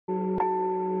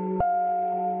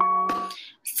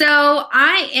So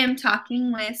I am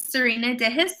talking with Serena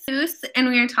DeJesus, and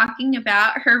we are talking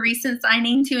about her recent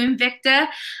signing to Invicta,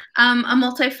 a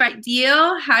multi-fight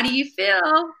deal. How do you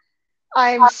feel?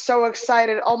 I'm so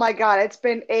excited. Oh my God, it's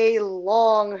been a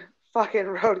long fucking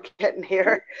road getting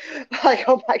here. Like,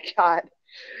 oh my God.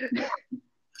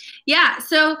 Yeah.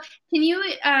 So can you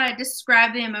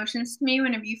describe the emotions to me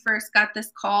whenever you first got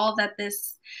this call that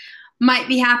this might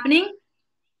be happening?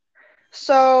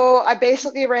 So I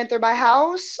basically ran through my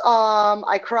house.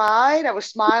 I cried. I was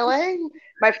smiling.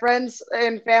 My friends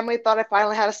and family thought I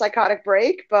finally had a psychotic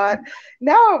break, but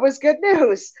no, it was good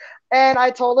news. And I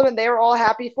told them, and they were all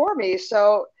happy for me.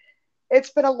 So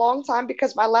it's been a long time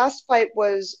because my last fight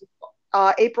was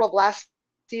April of last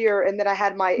year, and then I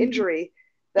had my injury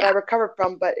that I Yeah. recovered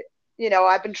from. But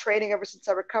I've been training ever since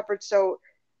I recovered, so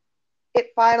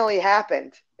it finally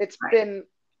happened. It's Right. been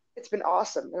it's been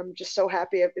awesome. I'm just so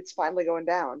happy it's finally going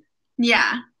down.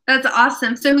 Yeah. That's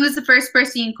awesome. So who was the first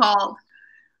person you called?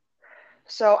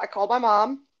 So I called my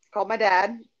mom, called my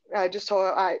dad. I just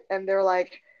told and they're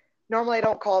like, normally I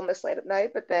don't call them this late at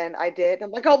night, but then I did.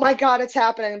 I'm like, oh my God, it's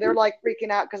happening. They're like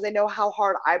freaking out because they know how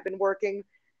hard I've been working,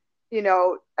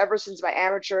 ever since my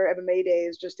amateur MMA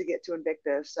days just to get to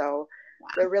Invicta. So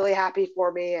they're really happy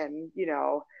for me. And,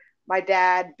 my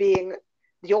dad being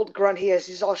the old grunt he is,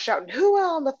 he's all shouting, who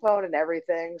on the phone and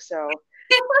everything. So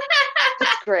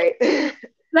it's great.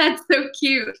 That's so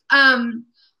cute.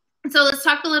 So let's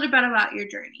talk a little bit about your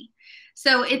journey.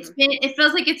 So it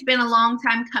feels like it's been a long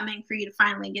time coming for you to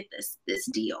finally get this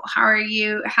deal.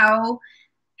 How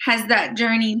has that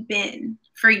journey been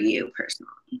for you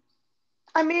personally?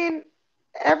 I mean,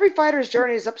 every fighter's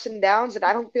journey is ups and downs, and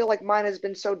I don't feel like mine has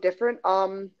been so different.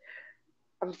 I'm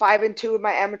 5-2 in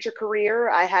my amateur career.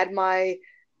 I had my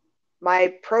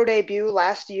pro debut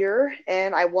last year,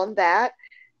 and I won that.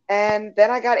 And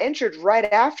then I got injured right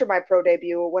after my pro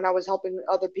debut when I was helping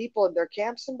other people in their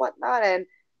camps and whatnot. And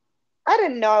I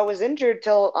didn't know I was injured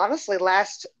till honestly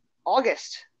last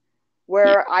August, Yeah.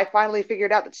 where I finally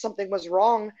figured out that something was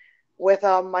wrong with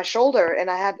my shoulder,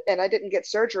 and I didn't get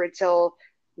surgery till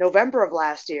November of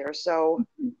last year. So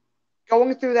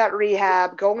going through that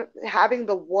rehab, going having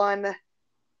the one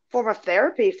form of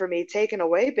therapy for me taken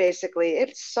away, basically,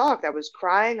 it sucked. I was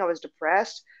crying, I was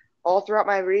depressed all throughout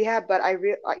my rehab, but I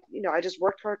just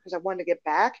worked hard because I wanted to get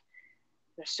back.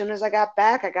 As soon as I got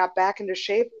back into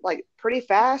shape like pretty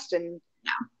fast and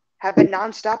have been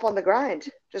nonstop on the grind,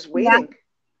 just Yeah. waiting.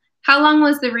 How long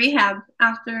was the rehab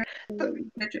after The,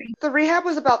 surgery? the rehab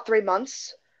was about 3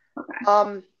 months.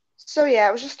 Okay. So yeah,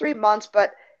 it was just 3 months,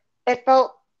 but it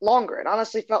felt longer. It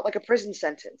honestly felt like a prison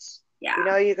sentence.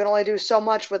 Yeah. You can only do so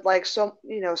much with like so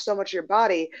much of your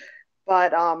body.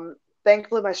 But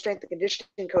thankfully, my strength and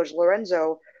conditioning coach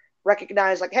Lorenzo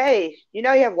recognized like, hey, you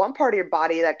have one part of your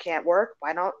body that can't work.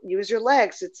 Why not use your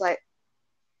legs? It's like,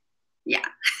 Yeah.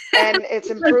 and it's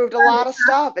improved a lot of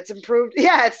stuff. It's improved,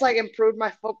 yeah, it's like improved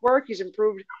my footwork. He's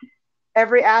improved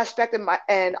every aspect of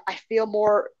and I feel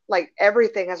more like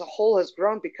everything as a whole has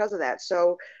grown because of that.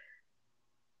 So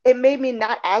it made me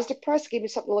not as depressed, gave me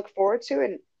something to look forward to,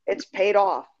 and it's paid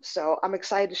off. So I'm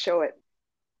excited to show it.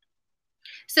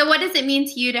 So what does it mean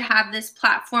to you to have this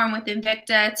platform with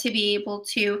Invicta to be able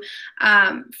to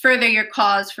further your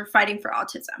cause for fighting for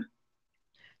autism?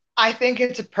 I think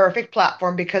it's a perfect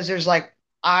platform because there's like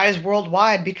eyes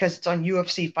worldwide because it's on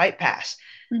UFC Fight Pass.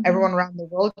 Mm-hmm. Everyone around the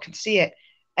world can see it.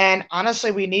 And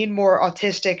honestly, we need more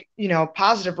autistic,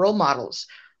 positive role models.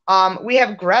 We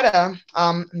have Greta.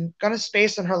 I'm gonna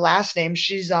space on her last name.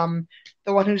 She's the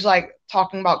one who's like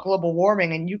talking about global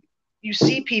warming, and you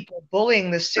see people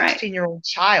bullying this Right. 16-year-old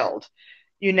child,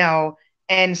 you know,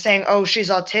 and saying, "Oh, she's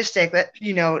autistic." That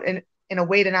in a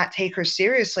way to not take her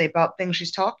seriously about things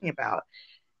she's talking about.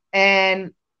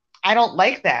 And I don't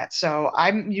like that. So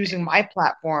I'm using my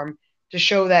platform to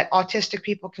show that autistic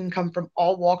people can come from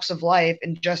all walks of life.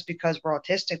 And just because we're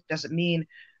autistic doesn't mean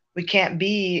we can't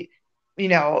be,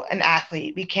 an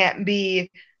athlete. We can't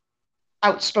be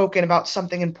outspoken about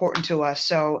something important to us.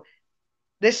 So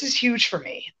this is huge for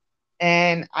me.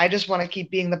 And I just want to keep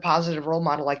being the positive role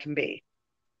model I can be.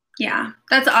 Yeah,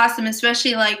 that's awesome,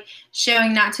 especially like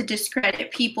showing not to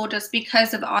discredit people just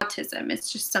because of autism.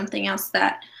 It's just something else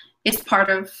that is part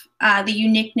of the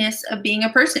uniqueness of being a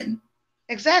person.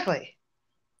 Exactly.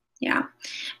 Yeah.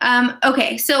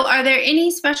 Okay, so are there any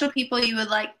special people you would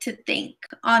like to thank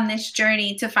on this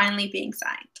journey to finally being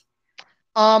signed?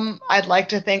 I'd like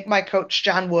to thank my coach,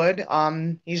 John Wood.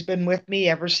 He's been with me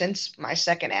ever since my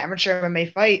second amateur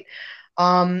MMA fight.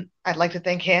 I'd like to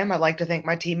thank him. I'd like to thank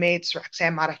my teammates,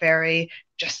 Roxanne Modafferi,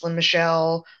 Jesselyn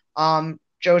Michelle,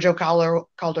 Jojo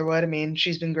Calderwood. I mean,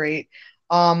 she's been great.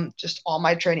 just all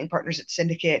my training partners at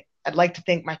Syndicate. I'd like to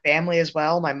thank my family as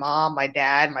well, my mom, my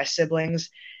dad, my siblings.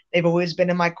 They've always been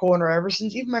in my corner ever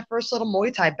since even my first little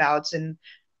Muay Thai bouts, and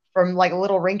from like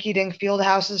little rinky-dink field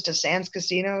houses to Sands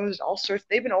casinos, all sorts.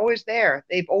 They've been always there.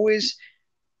 They've always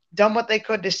done what they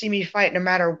could to see me fight, no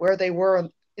matter where they were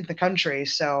in the country.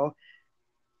 So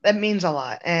that means a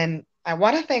lot. And I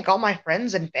want to thank all my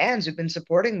friends and fans who've been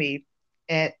supporting me,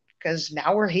 because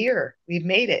now we're here. We've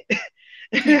made it.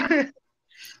 Yeah.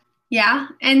 Yeah.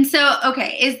 And so,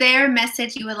 okay, is there a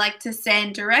message you would like to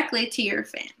send directly to your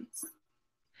fans?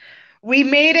 We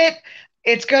made it.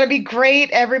 It's going to be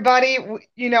great, everybody.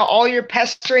 All your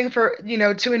pestering for, to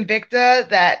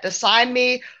Invicta to sign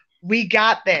me. We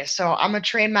got this. So I'm going to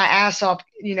train my ass off,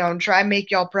 and try and make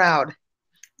y'all proud.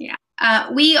 Yeah.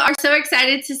 We are so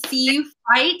excited to see you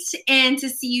fight and to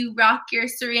see you rock your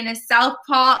Serena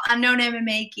Southpaw Unknown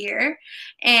MMA gear.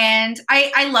 And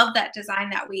I love that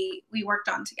design that we worked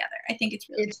on together. I think it's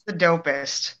really the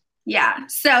dopest. Yeah.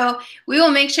 So we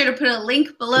will make sure to put a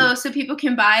link below so people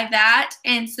can buy that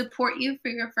and support you for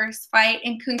your first fight.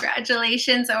 And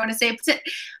congratulations. I want to say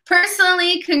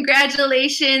personally,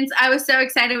 congratulations. I was so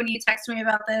excited when you texted me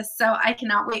about this. So I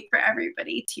cannot wait for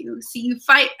everybody to see you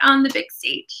fight on the big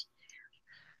stage.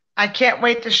 I can't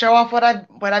wait to show off what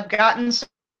I've gotten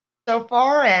so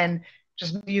far and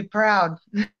just be proud.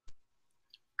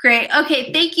 Great.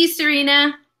 Okay. Thank you,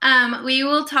 Serena. We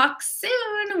will talk soon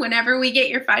whenever we get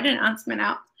your fight announcement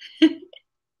out.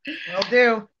 Will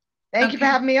do. Thank you for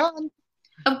having me on.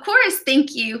 Of course.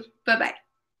 Thank you. Bye-bye.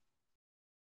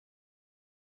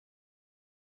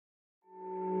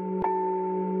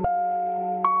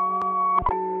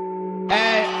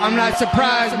 Hey, I'm not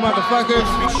surprised, motherfuckers.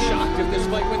 Be shocked if this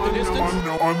fight went the distance.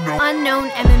 Unknown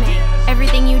MMA.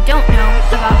 Everything you don't know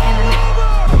about MMA.